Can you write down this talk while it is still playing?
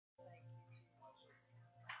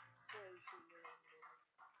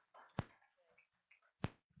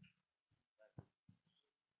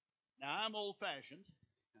Now, I'm old-fashioned.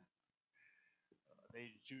 At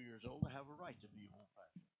 82 years old, I have a right to be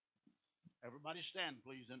old-fashioned. Everybody stand,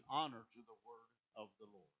 please, in honor to the word of the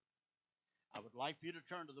Lord. I would like for you to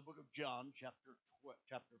turn to the book of John, chapter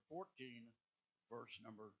 14, verse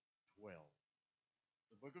number 12.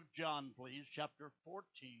 The book of John, please, chapter 14,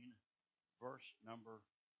 verse number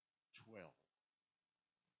 12.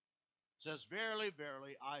 It says, Verily,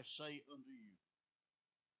 verily, I say unto you,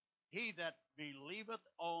 he that believeth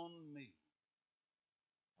on me,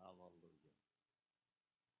 hallelujah,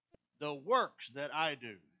 the works that I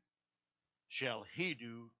do, shall he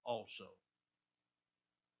do also.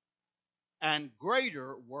 And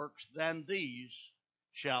greater works than these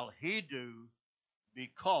shall he do,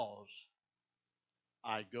 because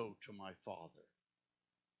I go to my Father.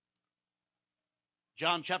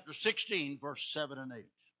 John chapter 16, verse 7 and 8.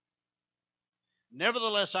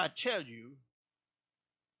 Nevertheless, I tell you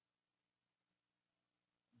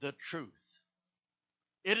the truth.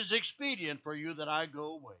 It is expedient for you that I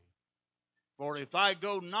go away. For if I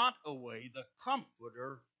go not away, the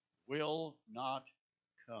Comforter will not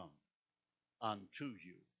come unto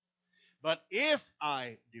you. But if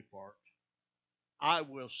I depart, I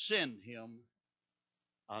will send him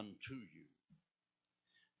unto you.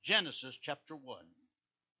 Genesis chapter 1.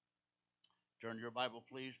 Turn your Bible,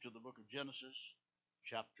 please, to the book of Genesis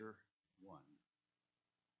chapter 1.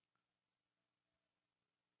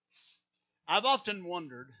 I've often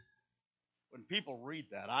wondered, when people read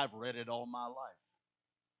that, I've read it all my life.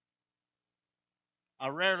 I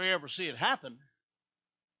rarely ever see it happen,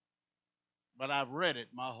 but I've read it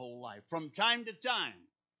my whole life. From time to time,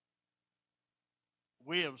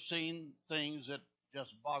 we have seen things that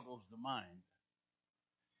just boggles the mind.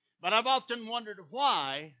 But I've often wondered,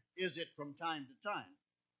 why is it from time to time?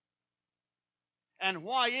 And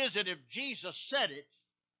why is it, if Jesus said it,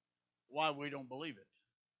 why we don't believe it?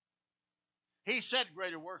 He said,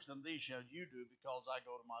 greater works than these shall you do, because I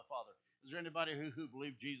go to my Father. Is there anybody who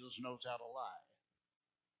believes Jesus knows how to lie?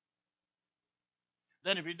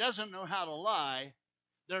 Then if he doesn't know how to lie,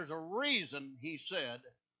 there's a reason he said,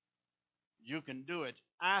 you can do it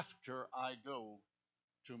after I go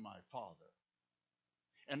to my Father.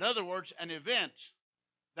 In other words, an event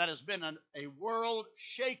that has been a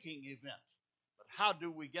world-shaking event. But how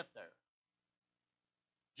do we get there?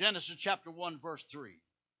 Genesis chapter 1, verse 3.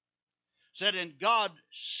 Said, and God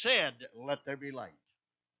said, let there be light.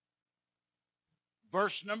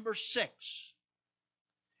 Verse number 6.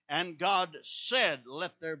 And God said,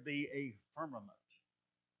 let there be a firmament.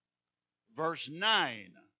 Verse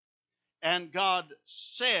 9. And God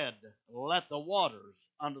said, let the waters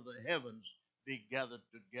under the heavens be gathered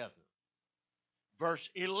together. Verse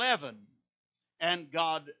 11. And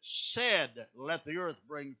God said, let the earth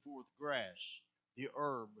bring forth grass, the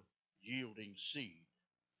herb yielding seed.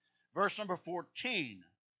 Verse number 14,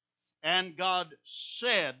 and God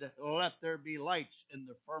said, let there be lights in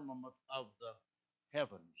the firmament of the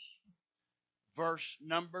heavens. Verse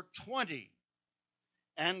number 20,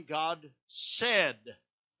 and God said,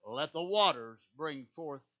 let the waters bring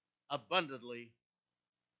forth abundantly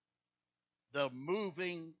the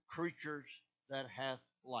moving creatures that hath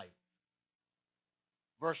life.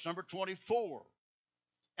 Verse number 24,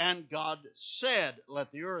 and God said,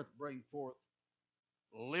 let the earth bring forth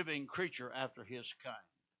living creature after his kind.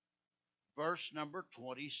 Verse number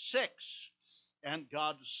 26. And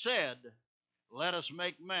God said, let us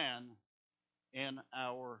make man in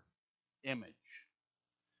our image.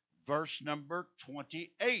 Verse number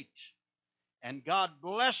 28. And God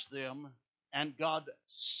blessed them, and God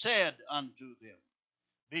said unto them,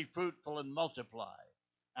 be fruitful and multiply,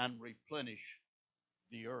 and replenish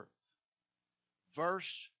the earth.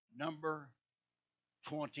 Verse number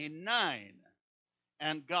 29.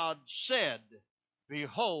 And God said,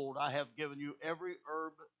 behold, I have given you every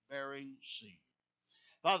herb-bearing seed.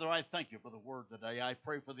 Father, I thank you for the word today. I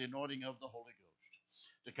pray for the anointing of the Holy Ghost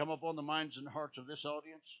to come upon the minds and hearts of this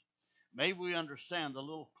audience. May we understand a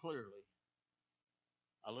little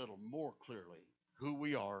more clearly, who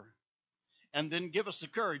we are, and then give us the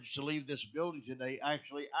courage to leave this building today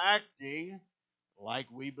actually acting like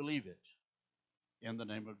we believe it. In the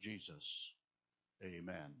name of Jesus,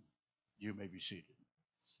 amen. You may be seated.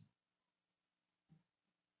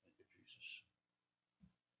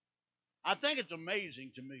 I think it's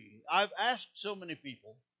amazing to me. I've asked so many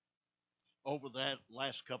people over that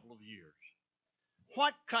last couple of years,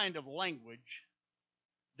 what kind of language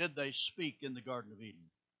did they speak in the Garden of Eden?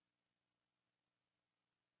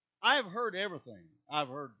 I've heard everything. I've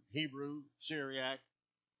heard Hebrew, Syriac,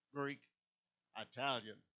 Greek,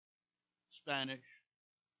 Italian, Spanish,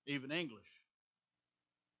 even English.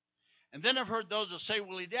 And then I've heard those that say,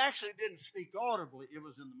 well, he actually didn't speak audibly. It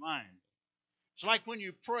was in the mind. It's like when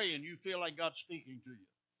you pray and you feel like God's speaking to you,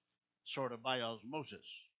 sort of by osmosis.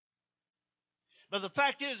 But the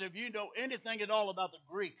fact is, if you know anything at all about the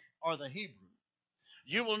Greek or the Hebrew,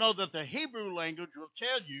 you will know that the Hebrew language will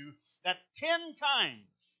tell you that 10 times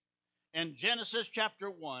in Genesis chapter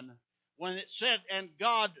 1, when it said, and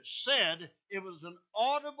God said, it was an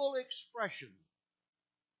audible expression.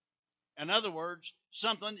 In other words,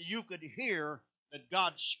 something you could hear that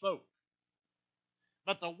God spoke.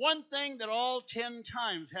 But the one thing that all 10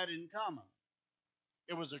 times had in common,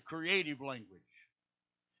 it was a creative language.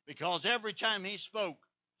 Because every time he spoke,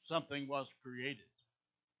 something was created.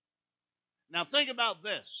 Now think about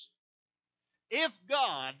this. If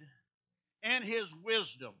God, in his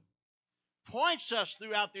wisdom, points us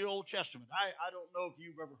throughout the Old Testament, I don't know if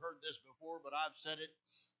you've ever heard this before, but I've said it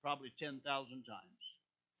probably 10,000 times.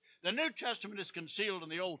 The New Testament is concealed in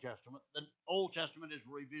the Old Testament. The Old Testament is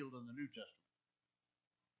revealed in the New Testament.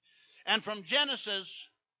 And from Genesis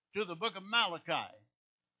to the book of Malachi,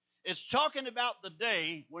 it's talking about the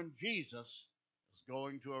day when Jesus is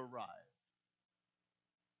going to arrive.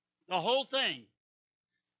 The whole thing,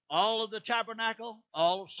 all of the tabernacle,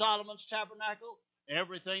 all of Solomon's tabernacle,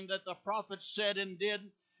 everything that the prophets said and did,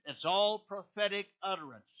 it's all prophetic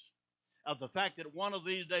utterance of the fact that one of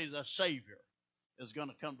these days a Savior is going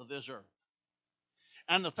to come to this earth.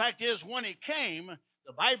 And the fact is, when he came,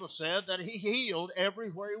 the Bible said that he healed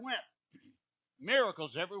everywhere he went.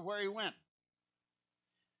 Miracles everywhere he went.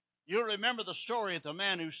 You'll remember the story of the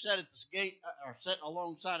man who sat at this gate, or sat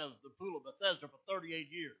alongside of the pool of Bethesda for 38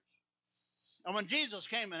 years. And when Jesus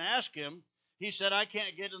came and asked him, he said, I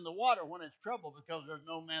can't get in the water when it's trouble because there's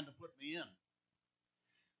no man to put me in.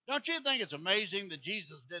 Don't you think it's amazing that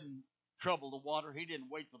Jesus didn't trouble the water? He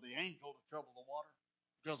didn't wait for the angel to trouble the water.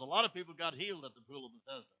 Because a lot of people got healed at the pool of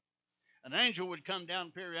Bethesda. An angel would come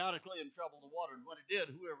down periodically and trouble the water. And when he did,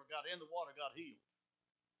 whoever got in the water got healed.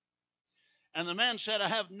 And the man said, I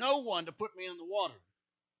have no one to put me in the water.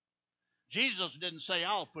 Jesus didn't say,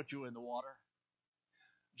 I'll put you in the water.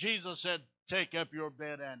 Jesus said, take up your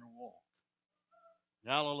bed and walk.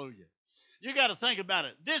 Hallelujah. You got to think about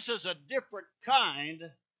it. This is a different kind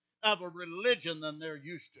of a religion than they're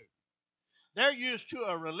used to. They're used to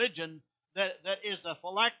a religion that is the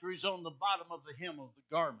phylacteries on the bottom of the hem of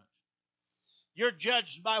the garment. You're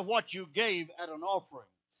judged by what you gave at an offering.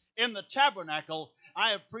 In the tabernacle,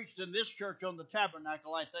 I have preached in this church on the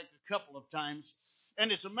tabernacle, I think, a couple of times.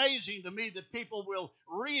 And it's amazing to me that people will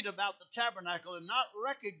read about the tabernacle and not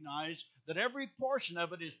recognize that every portion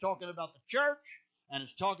of it is talking about the church and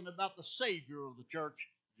it's talking about the Savior of the church,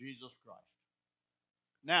 Jesus Christ.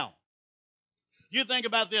 Now, you think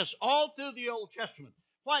about this. All through the Old Testament,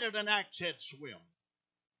 why did an axe head swim?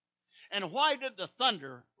 And why did the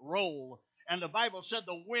thunder roll? And the Bible said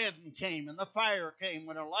the wind came and the fire came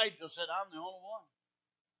when Elijah said, I'm the only one.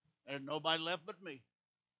 There's nobody left but me.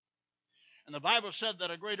 And the Bible said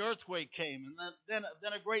that a great earthquake came, and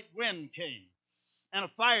then a great wind came, and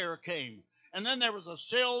a fire came. And then there was a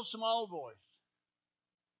still small voice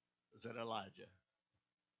that said, Elijah,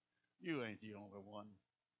 you ain't the only one.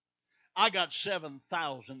 I got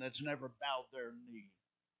 7,000 that's never bowed their knee.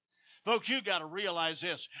 Folks, you got to realize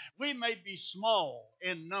this. We may be small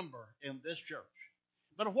in number in this church,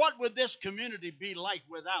 but what would this community be like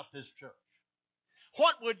without this church?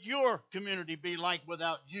 What would your community be like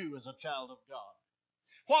without you as a child of God?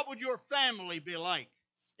 What would your family be like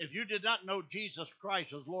if you did not know Jesus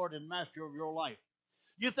Christ as Lord and Master of your life?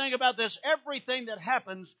 You think about this. Everything that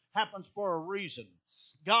happens for a reason.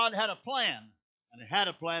 God had a plan, and He had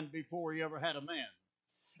a plan before He ever had a man.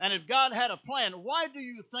 And if God had a plan, why do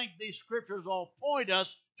you think these scriptures all point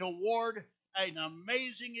us toward an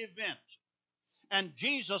amazing event? And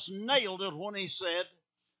Jesus nailed it when He said,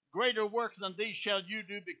 greater works than these shall you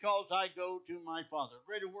do because I go to my Father.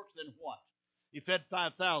 Greater works than what? He fed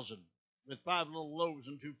 5,000 with 5 little loaves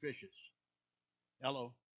and 2 fishes.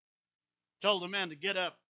 Hello. Told the man to get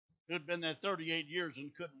up who had been there 38 years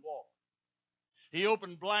and couldn't walk. He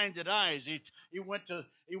opened blinded eyes. He went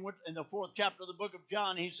in the 4th chapter of the book of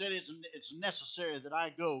John. He said it's necessary that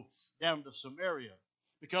I go down to Samaria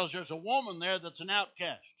because there's a woman there that's an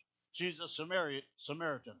outcast. She's a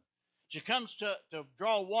Samaritan. She comes to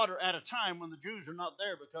draw water at a time when the Jews are not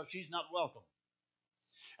there because she's not welcome.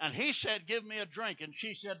 And he said, give me a drink. And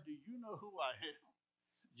she said, do you know who I am?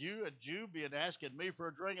 You, a Jew, being asking me for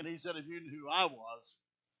a drink? And he said, if you knew who I was,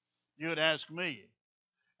 you would ask me.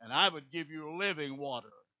 And I would give you living water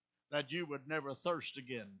that you would never thirst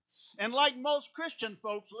again. And like most Christian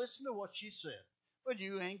folks, listen to what she said. But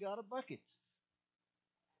you ain't got a bucket.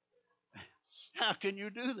 How can you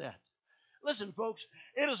do that? Listen, folks,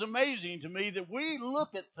 it is amazing to me that we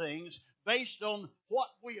look at things based on what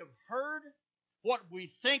we have heard, what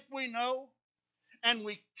we think we know, and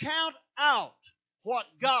we count out what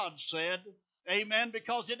God said. Amen.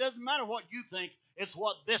 Because it doesn't matter what you think, it's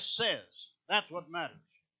what this says. That's what matters.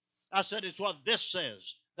 I said it's what this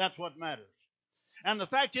says. That's what matters. And the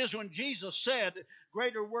fact is, when Jesus said,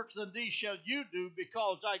 greater works than these shall you do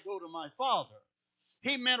because I go to my Father,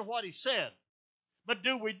 he meant what he said. But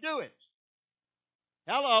do we do it?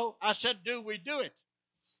 Hello, I said, do we do it?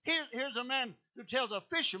 Here's a man who tells a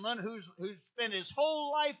fisherman who's spent his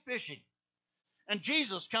whole life fishing. And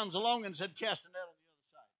Jesus comes along and said, cast a net on the other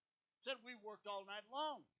side. Said, we worked all night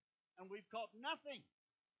long, and we've caught nothing.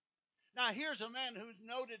 Now, here's a man who's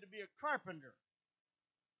noted to be a carpenter,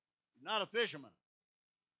 not a fisherman.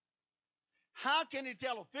 How can he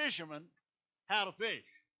tell a fisherman how to fish?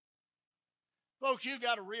 Folks, you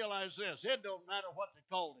got to realize this. It don't matter what they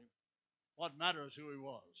called him. What matters is who he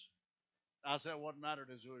was. I said what mattered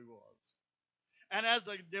is who he was. And as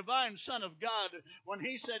the divine Son of God, when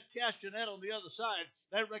he said, cast your net on the other side,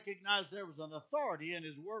 they recognized there was an authority in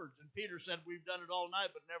his words. And Peter said, we've done it all night,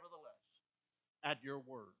 but nevertheless, at your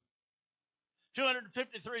word.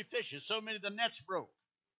 253 fishes, so many the nets broke.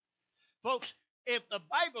 Folks, if the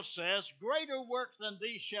Bible says, greater works than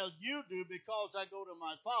these shall you do because I go to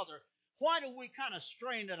my Father, why do we kind of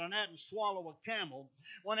strain at a gnat and swallow a camel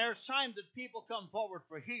when there's times that people come forward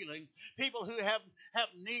for healing, people who have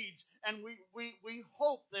needs, and we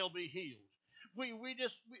hope they'll be healed?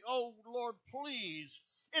 Oh, Lord, please.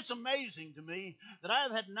 It's amazing to me that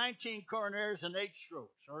I've had 19 coronaries and 8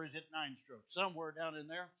 strokes, or is it 9 strokes? Somewhere down in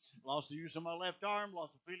there. Lost the use of my left arm,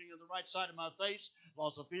 lost the feeling in the right side of my face,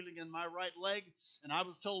 lost the feeling in my right leg, and I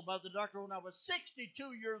was told by the doctor when I was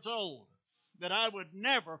 62 years old that I would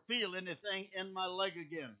never feel anything in my leg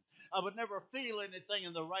again. I would never feel anything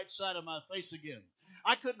in the right side of my face again.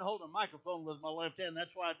 I couldn't hold a microphone with my left hand.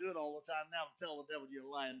 That's why I do it all the time now, to tell the devil, you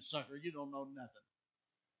lying sucker, you don't know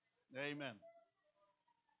nothing. Amen.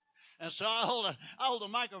 And so I hold a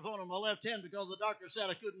microphone in my left hand because the doctor said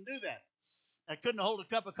I couldn't do that. I couldn't hold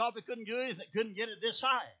a cup of coffee, couldn't do anything, couldn't get it this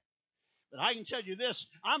high. But I can tell you this,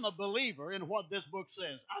 I'm a believer in what this book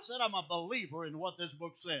says. I said I'm a believer in what this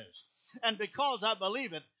book says. And because I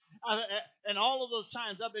believe it, and all of those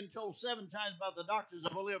times I've been told 7 times by the doctors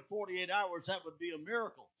if I live 48 hours, that would be a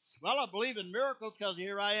miracle. Well, I believe in miracles because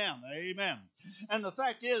here I am. Amen. And the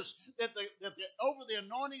fact is that over the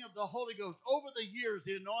anointing of the Holy Ghost, over the years,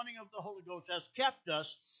 the anointing of the Holy Ghost has kept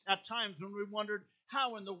us at times when we wondered,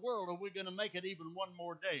 how in the world are we going to make it even one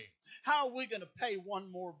more day? How are we going to pay one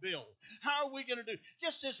more bill? How are we going to do?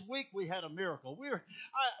 Just this week we had a miracle.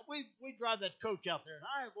 We drive that coach out there, and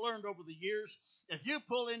I have learned over the years, if you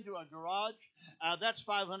pull into a garage, that's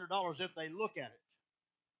 $500 if they look at it.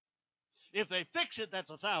 If they fix it, that's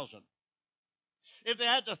 $1,000. If they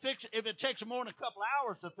had to fix it, if it takes more than a couple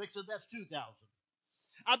hours to fix it, that's $2,000.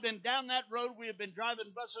 I've been down that road. We have been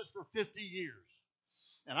driving buses for 50 years.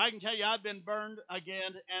 And I can tell you, I've been burned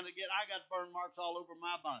again and again. I got burn marks all over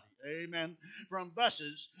my body. Amen. From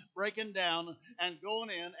buses breaking down and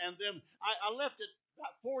going in. And then I left it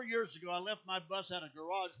about 4 years ago. I left my bus at a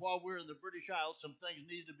garage while we were in the British Isles. Some things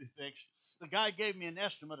needed to be fixed. The guy gave me an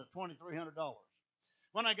estimate of $2,300.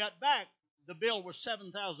 When I got back, the bill was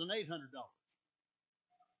 $7,800.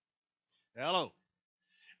 Hello.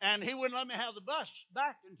 And he wouldn't let me have the bus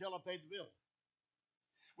back until I paid the bill.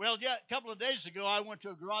 Well, yeah, a couple of days ago, I went to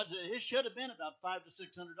a garage. It should have been about $500 to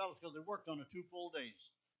 $600 because they worked on it 2 full days.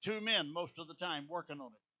 2 men most of the time working on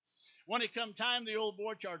it. When it come time, the old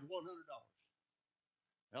boy charged $100.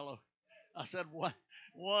 Hello. I said, what?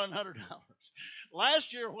 $100.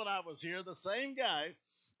 Last year when I was here, the same guy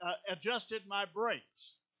adjusted my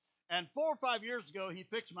brakes. And 4 or 5 years ago, he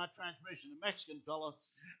fixed my transmission, a Mexican fellow,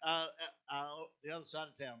 the other side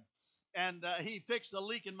of town. And he fixed the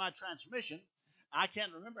leak in my transmission. I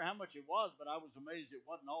can't remember how much it was, but I was amazed it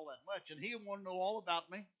wasn't all that much. And he wanted to know all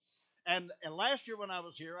about me. And last year when I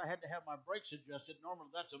was here, I had to have my brakes adjusted.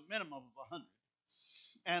 Normally, that's a minimum of 100.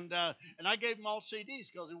 And I gave him all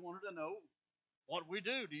CDs because he wanted to know what we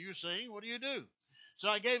do. Do you sing? What do you do? So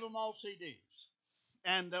I gave him all CDs.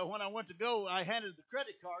 And when I went to go, I handed the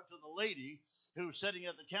credit card to the lady who was sitting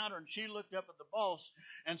at the counter, and she looked up at the boss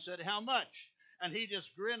and said, how much? And he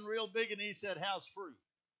just grinned real big, and he said, how's free?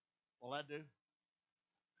 Will that do?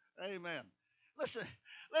 Amen.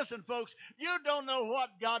 Listen, folks, you don't know what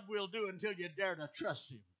God will do until you dare to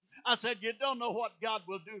trust him. I said, you don't know what God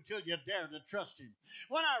will do till you dare to trust him.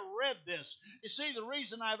 When I read this, you see, the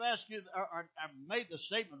reason I've asked you, or I've made the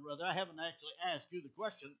statement, rather, I haven't actually asked you the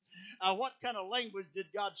question, what kind of language did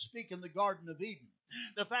God speak in the Garden of Eden?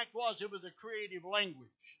 The fact was, it was a creative language.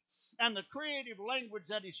 And the creative language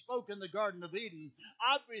that he spoke in the Garden of Eden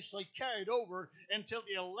obviously carried over until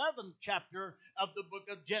the 11th chapter of the book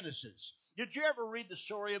of Genesis. Did you ever read the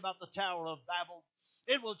story about the Tower of Babel?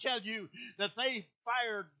 It will tell you that they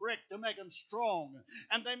fired brick to make them strong,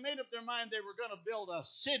 and they made up their mind they were going to build a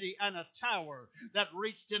city and a tower that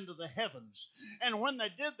reached into the heavens. And when they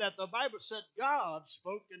did that, the Bible said God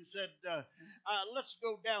spoke and said, let's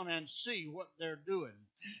go down and see what they're doing.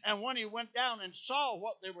 And when he went down and saw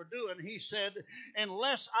what they were doing, he said,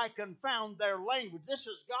 unless I confound their language, this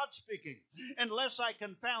is God speaking, unless I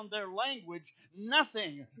confound their language,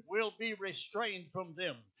 nothing will be restrained from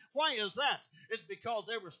them. Why is that? It's because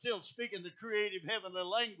they were still speaking the creative heavenly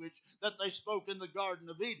language that they spoke in the Garden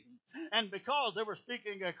of Eden. And because they were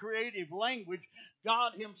speaking a creative language,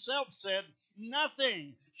 God himself said,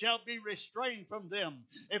 nothing shall be restrained from them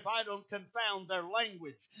if I don't confound their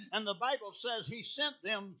language. And the Bible says he sent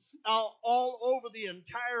them all over the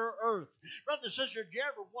entire earth. Brother and sister, do you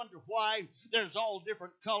ever wonder why there's all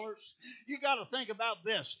different colors? You got to think about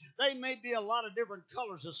this. They may be a lot of different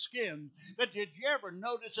colors of skin, but did you ever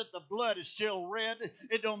notice that the blood is still red?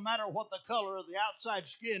 It don't matter what the color of the outside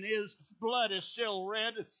skin is, blood is still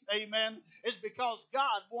red. Amen. It's because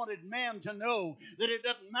God wanted man to know that it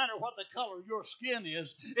doesn't matter what the color of your skin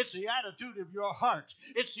is. It's the attitude of your heart.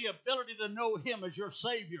 It's the ability to know him as your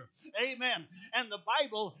Savior. Amen. And the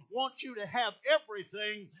Bible wants you to have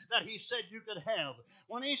everything that he said you could have.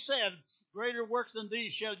 When he said, greater works than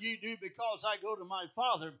these shall ye do because I go to my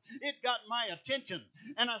Father, it got my attention.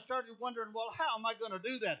 And I started wondering, well, how am I going to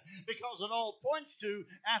do that? Because it all points to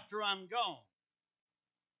after I'm gone.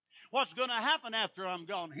 What's going to happen after I'm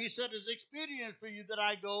gone? He said, it's expedient for you that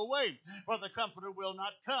I go away, for the Comforter will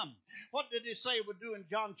not come. What did he say he would do in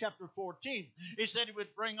John chapter 14? He said he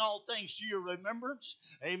would bring all things to your remembrance.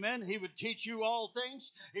 Amen. He would teach you all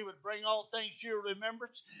things. He would bring all things to your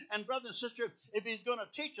remembrance. And brother and sister, if he's going to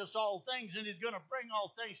teach us all things and he's going to bring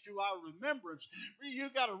all things to our remembrance, you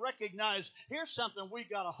got to recognize here's something we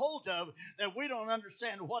got a hold of that we don't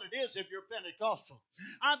understand what it is if you're Pentecostal.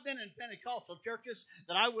 I've been in Pentecostal churches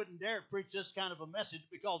that I wouldn't dare preach this kind of a message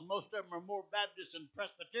because most of them are more Baptist and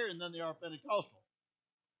Presbyterian than they are Pentecostal.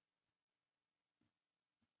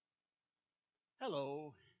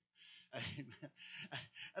 Hello. Amen.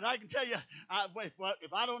 And I can tell you,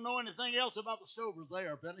 if I don't know anything else about the Stovers, they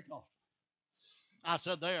are Pentecostal. I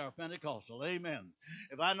said they are Pentecostal. Amen.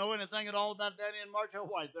 If I know anything at all about Danny and Marcia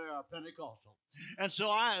White, they are Pentecostal. And so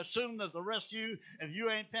I assume that the rest of you, if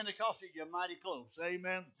you ain't Pentecostal, you're mighty close.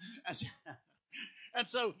 Amen. And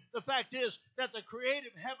so the fact is that the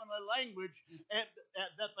creative heavenly language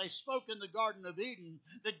that they spoke in the Garden of Eden,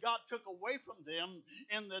 that God took away from them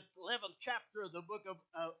in the 11th chapter of the book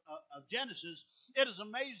of Genesis, it is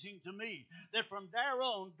amazing to me that from there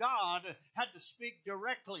on, God had to speak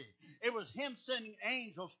directly. It was him sending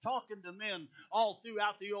angels talking to men all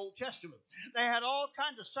throughout the Old Testament. They had all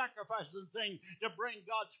kinds of sacrifices and things to bring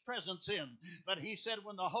God's presence in. But he said,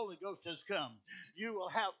 when the Holy Ghost has come, you will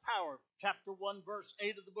have power. Chapter 1, verse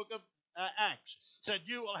 8 of the book of Acts said,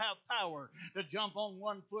 you will have power to jump on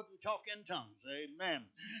one foot and talk in tongues. Amen.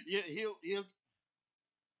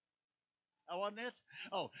 Wasn't it?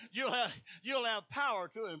 Oh, you'll have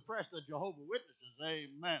power to impress the Jehovah's Witnesses.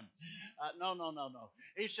 Amen. No.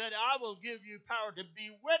 He said, I will give you power to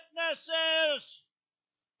be witnesses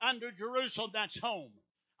unto Jerusalem. That's home.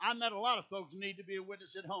 I met a lot of folks who need to be a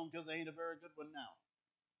witness at home because they ain't a very good one now.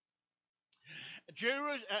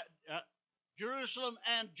 Jerusalem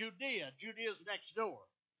and Judea. Judea's next door.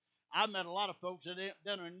 I met a lot of folks that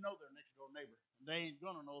don't even know their next door neighbor. They ain't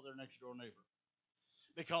going to know their next door neighbor.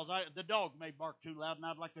 Because the dog may bark too loud and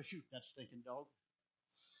I'd like to shoot that stinking dog.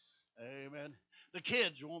 Amen. The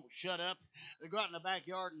kids won't shut up. They go out in the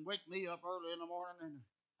backyard and wake me up early in the morning. And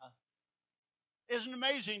isn't it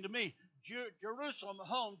amazing to me? Jerusalem,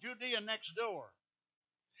 home, Judea next door.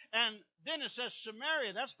 And then it says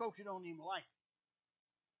Samaria, that's folks you don't even like.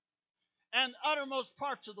 And uttermost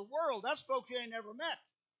parts of the world, that's folks you ain't never met.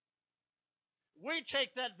 We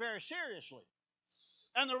take that very seriously.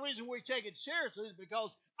 And the reason we take it seriously is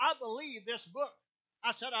because I believe this book.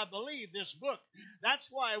 I said, I believe this book. That's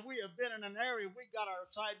why we have been in an area, we got our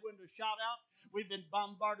side window shot out. We've been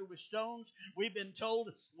bombarded with stones. We've been told,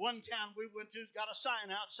 one town we went to got a sign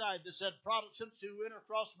outside that said, Protestants who enter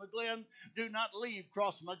Cross McGlen, do not leave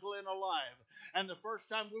Cross McGlen alive. And the first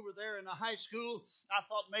time we were there in the high school, I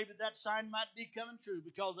thought maybe that sign might be coming true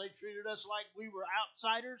because they treated us like we were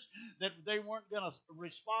outsiders, that they weren't going to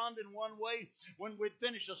respond in one way. When we'd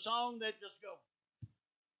finish a song, they'd just go.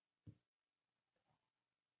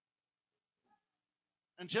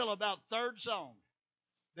 Until about third song.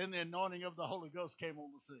 Then the anointing of the Holy Ghost came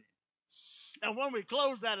on the scene. And when we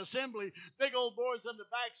closed that assembly, big old boys in the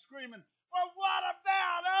back screaming, well, what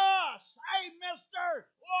about us? Hey, mister,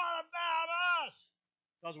 what about us?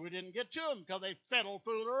 Because we didn't get to them because they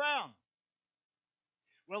fooled around.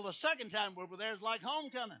 Well, the second time we were there was like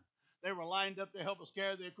homecoming. They were lined up to help us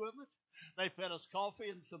carry the equipment. They fed us coffee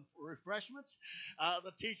and some refreshments.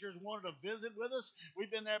 The teachers wanted to visit with us.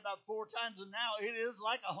 We've been there about 4 times, and now it is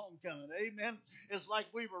like a homecoming. Amen. It's like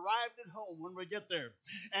we've arrived at home when we get there.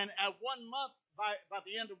 And at 1 month, by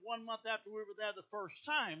the end of 1 month after we were there the first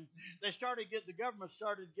time, the government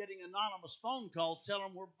started getting anonymous phone calls telling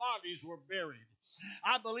them where bodies were buried.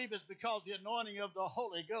 I believe it's because the anointing of the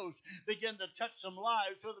Holy Ghost began to touch some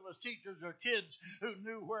lives, whether it was teachers or kids who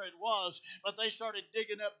knew where it was, but they started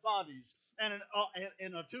digging up bodies. And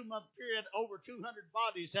in a 2-month period, over 200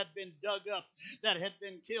 bodies had been dug up that had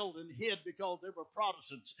been killed and hid because they were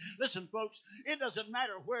Protestants. Listen, folks, it doesn't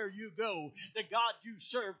matter where you go. The God you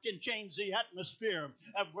serve can change the atmosphere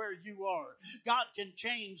of where you are. God can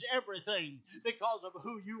change everything because of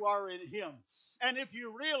who you are in Him. And if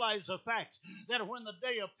you realize the fact that when the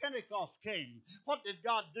day of Pentecost came, what did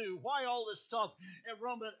God do? Why all this stuff?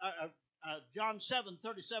 John 7,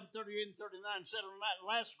 37, 38, and 39 said, on that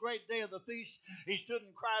last great day of the feast, He stood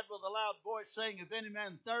and cried with a loud voice, saying, if any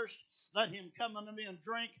man thirst, let him come unto me and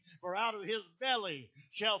drink, for out of his belly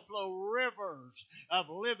shall flow rivers of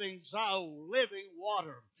living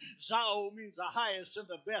water. Zao means the highest and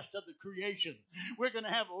the best of the creation. We're going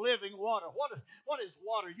to have living water. What is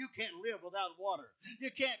water? You can't live without water. You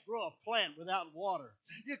can't grow a plant without water.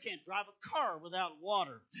 You can't drive a car without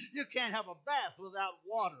water. You can't have a bath without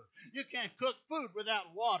water. You can't cook food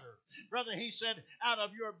without water. Brother, He said, out of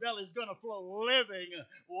your belly is going to flow living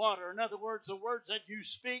water. In other words, the words that you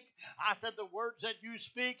speak, I said the words that you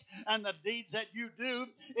speak and the deeds that you do,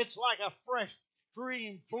 it's like a fresh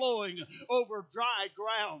stream flowing over dry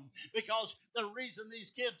ground. Because the reason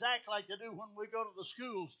these kids act like they do when we go to the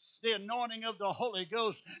schools, the anointing of the Holy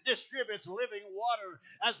Ghost distributes living water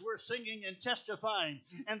as we're singing and testifying.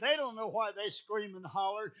 And they don't know why they scream and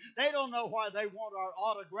holler. They don't know why they want our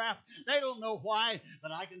autograph. They don't know why.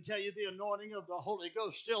 But I can tell you the anointing of the Holy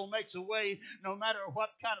Ghost still makes a way no matter what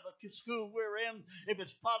kind of a school we're in, if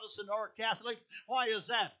it's Protestant or Catholic. Why is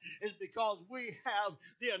that? It's because we have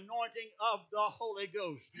the anointing of the Holy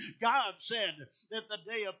Ghost. God said that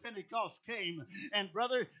the day of Pentecost came. And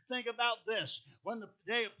brother, think about this. When the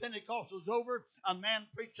day of Pentecost was over, a man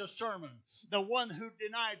preached a sermon. The one who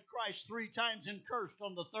denied Christ 3 times and cursed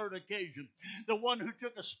on the 3rd occasion. The one who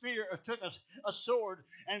took a sword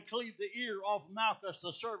and cleaved the ear off Malchus,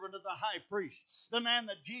 the servant of the high priest. The man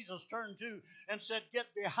that Jesus turned to and said, get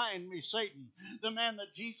behind me, Satan. The man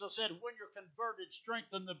that Jesus said, when you're converted,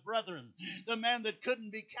 strengthen the brethren. The man that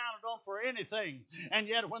couldn't be counted on for anything. And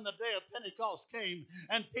yet when the day of Pentecost came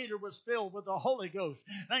and Peter was filled with the Holy Ghost,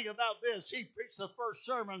 think about this. He preached the first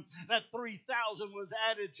sermon that 3,000 was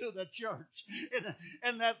added to the church.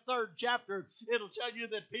 In that 3rd chapter, it'll tell you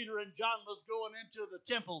that Peter and John was going into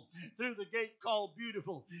the temple through the gate called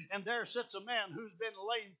Beautiful. And there sits a man who's been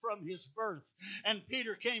lame from his birth. And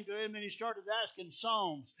Peter came to him and he started asking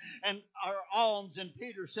psalms and alms. And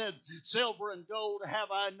Peter said, silver and gold have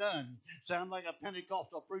I none. Sound like a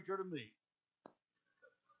Pentecostal preacher to me.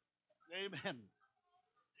 Amen.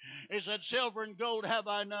 He said, silver and gold have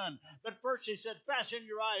I none. But first he said, fasten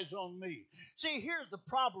your eyes on me. See, here's the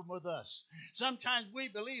problem with us. Sometimes we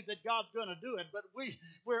believe that God's going to do it, but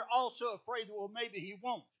we're also afraid that, well, maybe He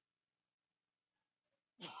won't.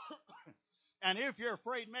 And if you're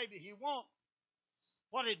afraid maybe He won't,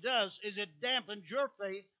 what it does is it dampens your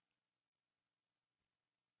faith,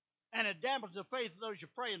 and it dampens the faith of those you're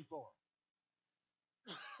praying for.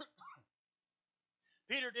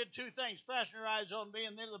 Peter did 2 things. Fasten your eyes on me,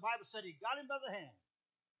 and then the Bible said He got him by the hand,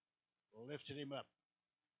 lifted him up.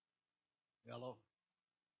 Hello?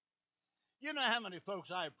 You know how many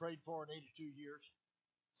folks I have prayed for in 82 years?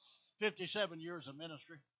 57 years of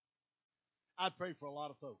ministry. I prayed for a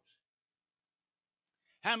lot of folks.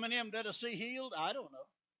 How many of them did I see healed? I don't know.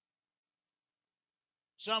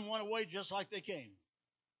 Some went away just like they came.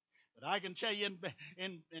 But I can tell you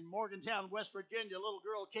in Morgantown, West Virginia, a little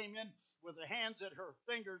girl came in with her hands that her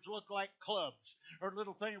fingers looked like clubs. Her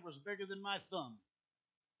little finger was bigger than my thumb.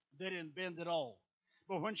 They didn't bend at all.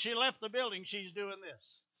 But when she left the building, she's doing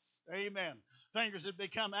this. Amen. Fingers had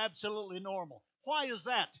become absolutely normal. Why is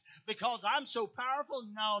that? Because I'm so powerful?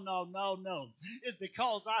 No. It's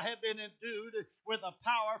because I have been endued with a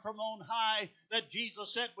power from on high that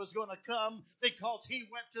Jesus said was going to come, because He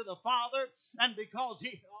went to the Father and because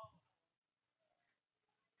He...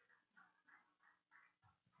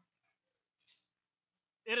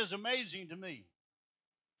 It is amazing to me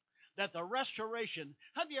that the restoration,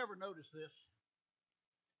 have you ever noticed this?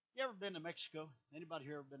 You ever been to Mexico? Anybody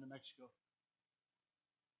here ever been to Mexico?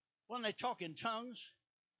 When they talk in tongues,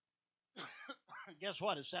 guess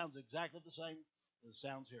what? It sounds exactly the same as it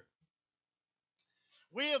sounds here.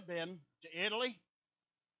 We have been to Italy,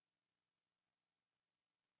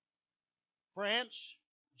 France,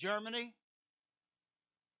 Germany,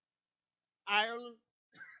 Ireland,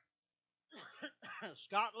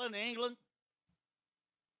 Scotland, England.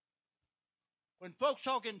 When folks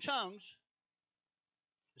talk in tongues,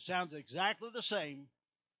 it sounds exactly the same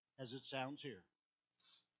as it sounds here.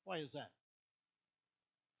 Why is that?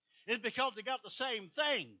 It's because they got the same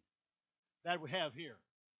thing that we have here.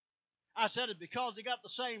 I said it because they got the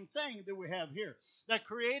same thing that we have here. That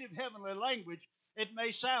creative heavenly language, it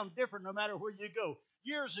may sound different no matter where you go.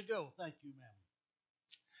 Years ago, thank you, ma'am,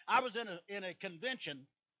 I was in a convention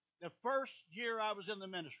the first year I was in the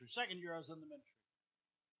ministry, second year I was in the ministry.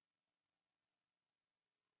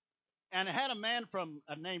 And I had a man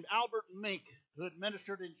named Albert Mink who had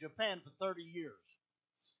ministered in Japan for 30 years.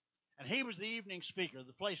 And he was the evening speaker.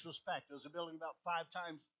 The place was packed. It was a building about 5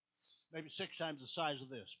 times, maybe 6 times the size of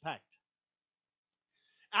this, packed.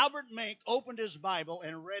 Albert Mink opened his Bible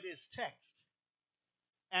and read his text.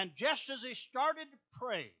 And just as he started to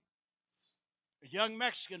pray, a young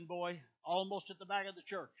Mexican boy, almost at the back of the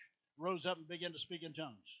church, rose up and began to speak in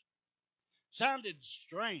tongues. Sounded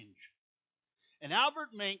strange. And Albert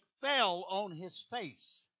Mink fell on his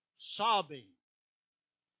face, sobbing.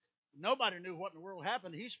 Nobody knew what in the world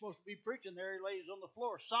happened. He's supposed to be preaching there. He lays on the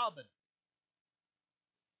floor, sobbing.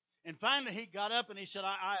 And finally he got up and he said,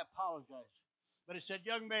 I apologize. But he said,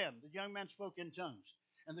 young man, the young man spoke in tongues.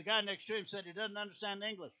 And the guy next to him said he doesn't understand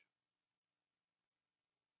English.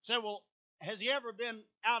 Said, well, has he ever been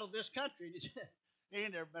out of this country? And he said, he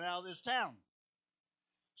ain't never been out of this town.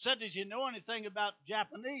 Said, does he know anything about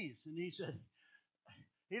Japanese? And he said,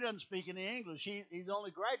 he doesn't speak any English. He's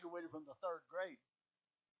only graduated from the 3rd grade,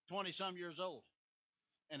 20-some years old.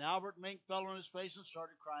 And Albert Mink fell on his face and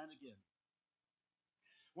started crying again.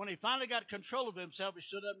 When he finally got control of himself, he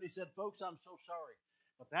stood up and he said, folks, I'm so sorry.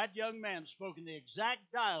 But that young man spoke in the exact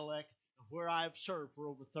dialect of where I have served for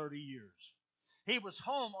over 30 years. He was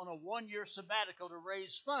home on a 1-year sabbatical to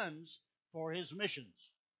raise funds for his missions.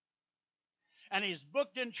 And he's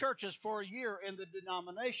booked in churches for a year in the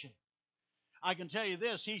denomination. I can tell you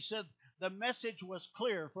this, he said, the message was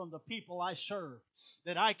clear from the people I serve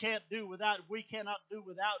that we cannot do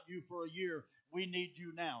without you for a year. We need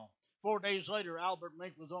you now. 4 days later, Albert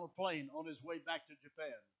Mink was on a plane on his way back to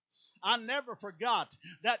Japan. I never forgot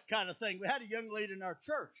that kind of thing. We had a young lady in our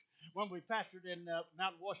church when we pastored in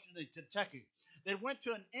Mount Washington, Kentucky. They went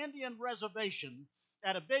to an Indian reservation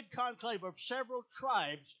at a big conclave of several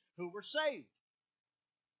tribes who were saved.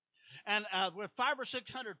 And with 500 or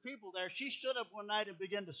 600 people there, she stood up one night and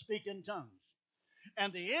began to speak in tongues.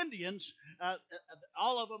 And the Indians,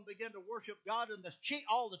 all of them began to worship God, and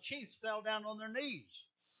all the chiefs fell down on their knees.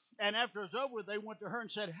 And after it was over, they went to her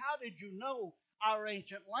and said, how did you know our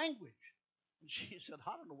ancient language? And she said,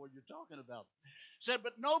 I don't know what you're talking about. Said,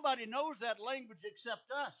 but nobody knows that language except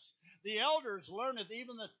us. The elders learn it.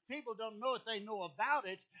 Even the people don't know it. They know about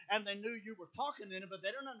it, and they knew you were talking in it, but they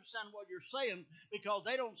don't understand what you're saying because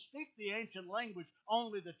they don't speak the ancient language.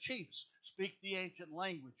 Only the chiefs speak the ancient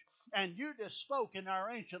language. And you just spoke in our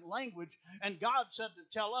ancient language, and God said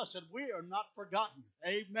to tell us that we are not forgotten.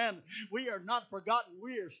 Amen. We are not forgotten.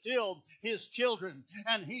 We are still His children,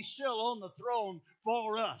 and He's still on the throne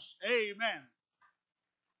for us. Amen.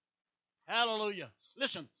 Hallelujah.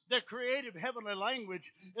 Listen, the creative heavenly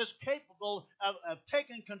language is capable of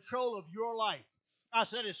taking control of your life. I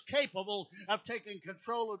said it's capable of taking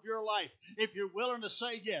control of your life if you're willing to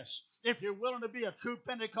say yes, if you're willing to be a true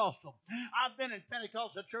Pentecostal. I've been in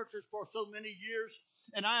Pentecostal churches for so many years,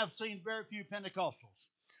 and I have seen very few Pentecostals.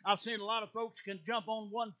 I've seen a lot of folks can jump on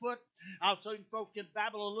one foot. I've seen folks can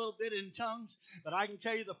babble a little bit in tongues. But I can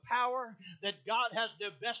tell you the power that God has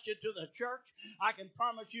divested to the church. I can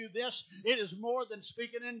promise you this. It is more than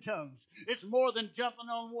speaking in tongues. It's more than jumping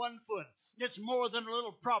on one foot. It's more than a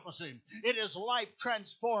little prophecy. It is life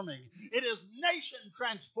transforming. It is nation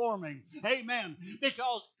transforming. Amen.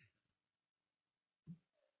 Because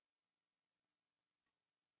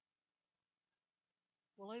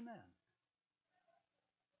well, amen.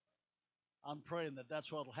 I'm praying that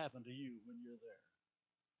that's what will happen to you when you're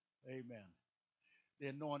there. Amen. The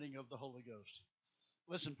anointing of the Holy Ghost.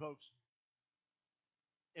 Listen, folks.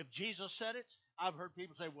 If Jesus said it, I've heard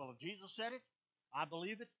people say, well, if Jesus said it, I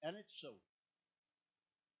believe it, and it's so.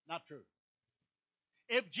 Not true.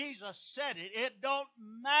 If Jesus said it, it don't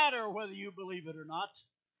matter whether you believe it or not.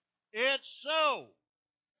 It's so.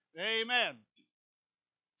 Amen.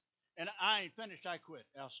 And I ain't finished. I quit.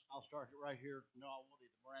 I'll start it right here. No, I won't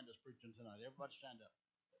either. Miranda's preaching tonight. Everybody stand up.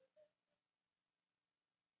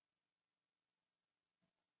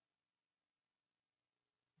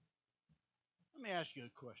 Let me ask you a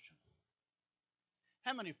question.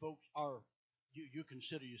 How many folks are you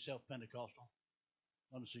consider yourself Pentecostal?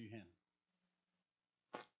 Let me see your hand.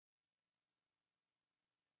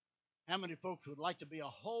 How many folks would like to be a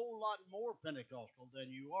whole lot more Pentecostal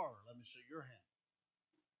than you are? Let me see your hand.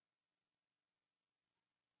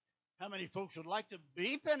 How many folks would like to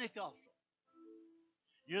be Pentecostal?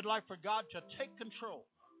 You'd like for God to take control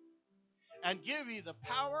and give you the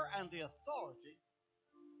power and the authority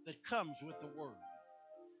that comes with the Word,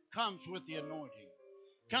 comes with the anointing,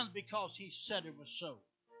 comes because He said it was so.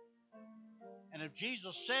 And if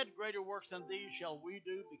Jesus said, greater works than these shall we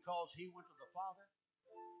do because He went to the Father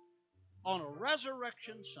on a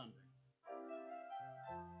Resurrection Sunday.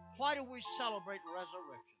 Why do we celebrate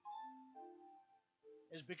resurrection?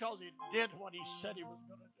 It's because He did what He said He was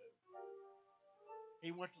going to do.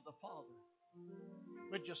 He went to the Father.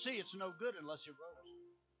 But you see, it's no good unless He rose.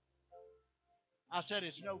 I said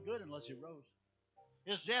it's no good unless He rose.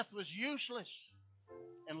 His death was useless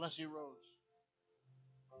unless He rose.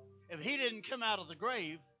 If He didn't come out of the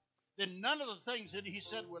grave, then none of the things that He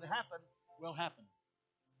said would happen will happen.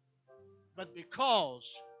 But because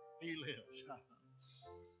He lives.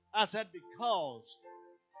 I said because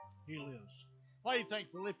He lives. Why do you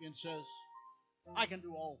think Philippians says, I can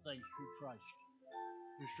do all things through Christ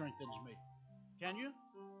who strengthens me? Can you?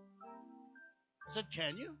 I said,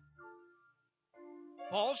 can you?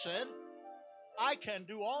 Paul said, I can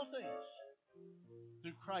do all things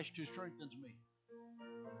through Christ who strengthens me.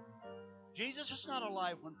 Jesus is not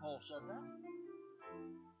alive when Paul said that.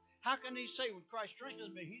 How can he say when Christ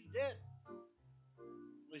strengthens me, he's dead?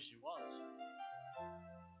 At least he was.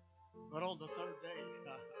 But on the third day,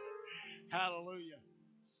 hallelujah,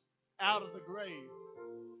 out of the grave,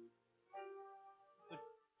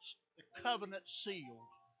 the covenant sealed.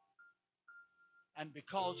 And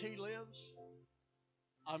because he lives,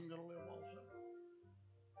 I'm going to live also.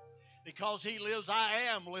 Because he lives, I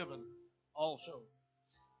am living also.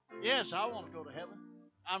 Yes, I want to go to heaven.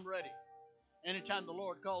 I'm ready. Anytime the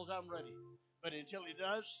Lord calls, I'm ready. But until he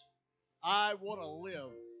does, I want to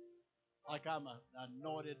live like I'm an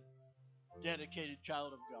anointed, dedicated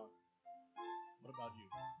child of God. What about you?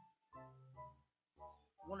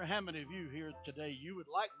 I wonder how many of you here today, you would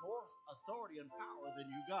like more authority and power than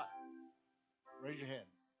you got. Raise your hand.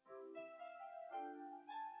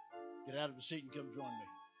 Get out of the seat and come join me.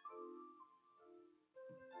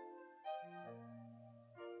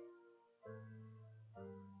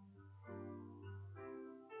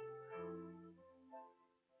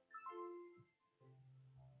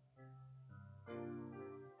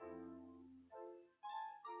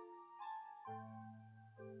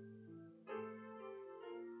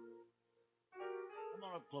 Come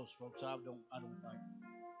on up close, folks. I don't bite.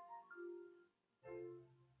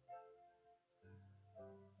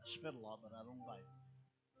 I spit a lot, but I don't bite.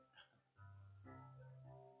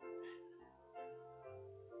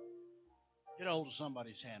 Get a hold of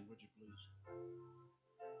somebody's hand, would you please?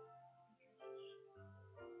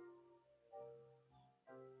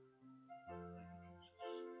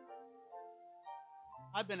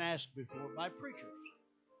 I've been asked before by preachers,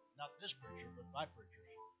 not this preacher, but by preachers,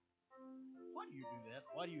 why do you do that?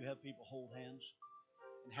 Why do you have people hold hands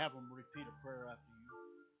and have them repeat a prayer after you?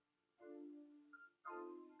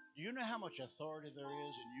 Do you know how much authority there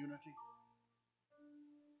is in unity?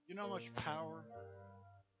 Do you know how much power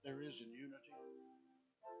there is in unity?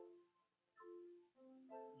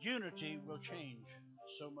 Unity will change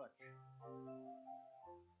so much.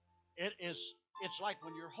 It's like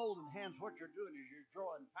when you're holding hands, what you're doing is you're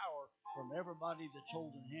drawing power from everybody that's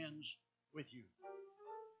holding hands with you.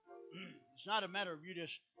 It's not a matter of you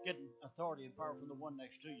just getting authority and power from the one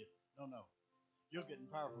next to you. No. You're getting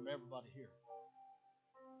power from everybody here.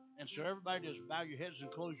 And so everybody just bow your heads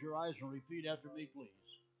and close your eyes and repeat after me,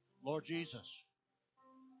 please. Lord Jesus,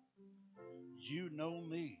 you know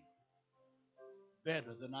me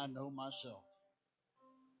better than I know myself.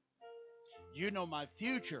 You know my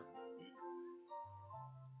future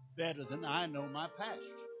better than I know my past.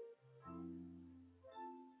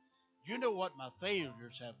 You know what my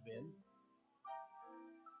failures have been.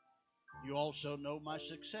 You also know my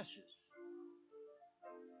successes.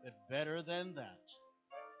 But better than that,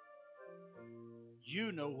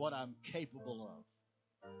 you know what I'm capable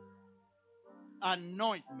of.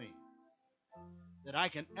 Anoint me that I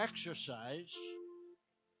can exercise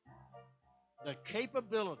the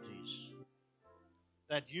capabilities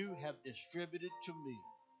that you have distributed to me.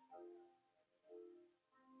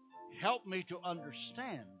 Help me to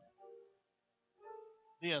understand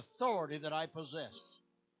the authority that I possess.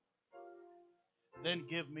 Then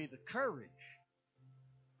give me the courage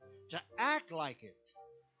to act like it.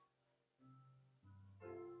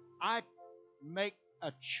 I make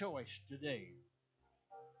a choice today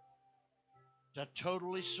to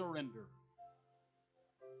totally surrender,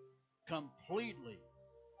 completely,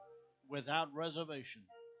 without reservation,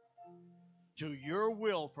 to your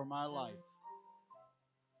will for my life.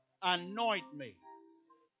 Anoint me.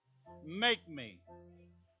 Make me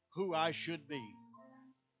who I should be.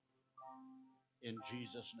 In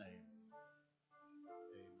Jesus' name.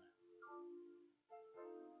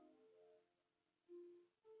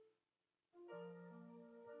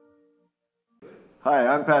 Hi,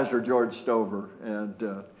 I'm Pastor George Stover,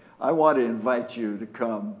 and I want to invite you to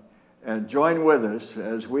come and join with us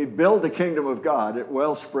as we build the kingdom of God at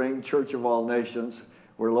Wellspring Church of All Nations.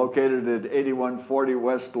 We're located at 8140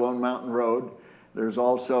 West Lone Mountain Road. There's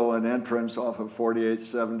also an entrance off of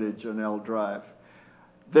 4870 Janell Drive.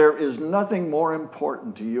 There is nothing more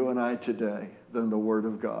important to you and I today than the Word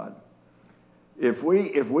of God. If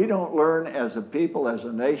we don't learn as a people, as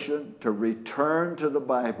a nation, to return to the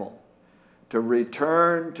Bible, to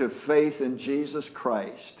return to faith in Jesus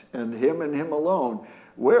Christ and Him alone,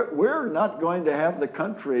 we're not going to have the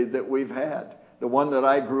country that we've had, the one that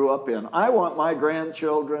I grew up in. I want my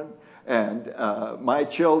grandchildren and my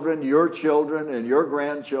children, your children, and your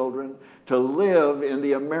grandchildren to live in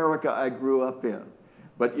the America I grew up in.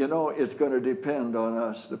 But you know, it's going to depend on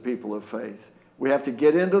us, the people of faith. We have to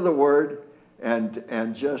get into the Word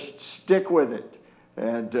and just stick with it.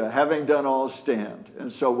 And having done all, stand.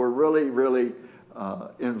 And so we're really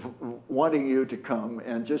wanting you to come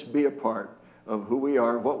and just be a part of who we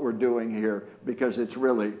are, what we're doing here, because it's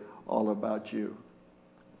really all about you.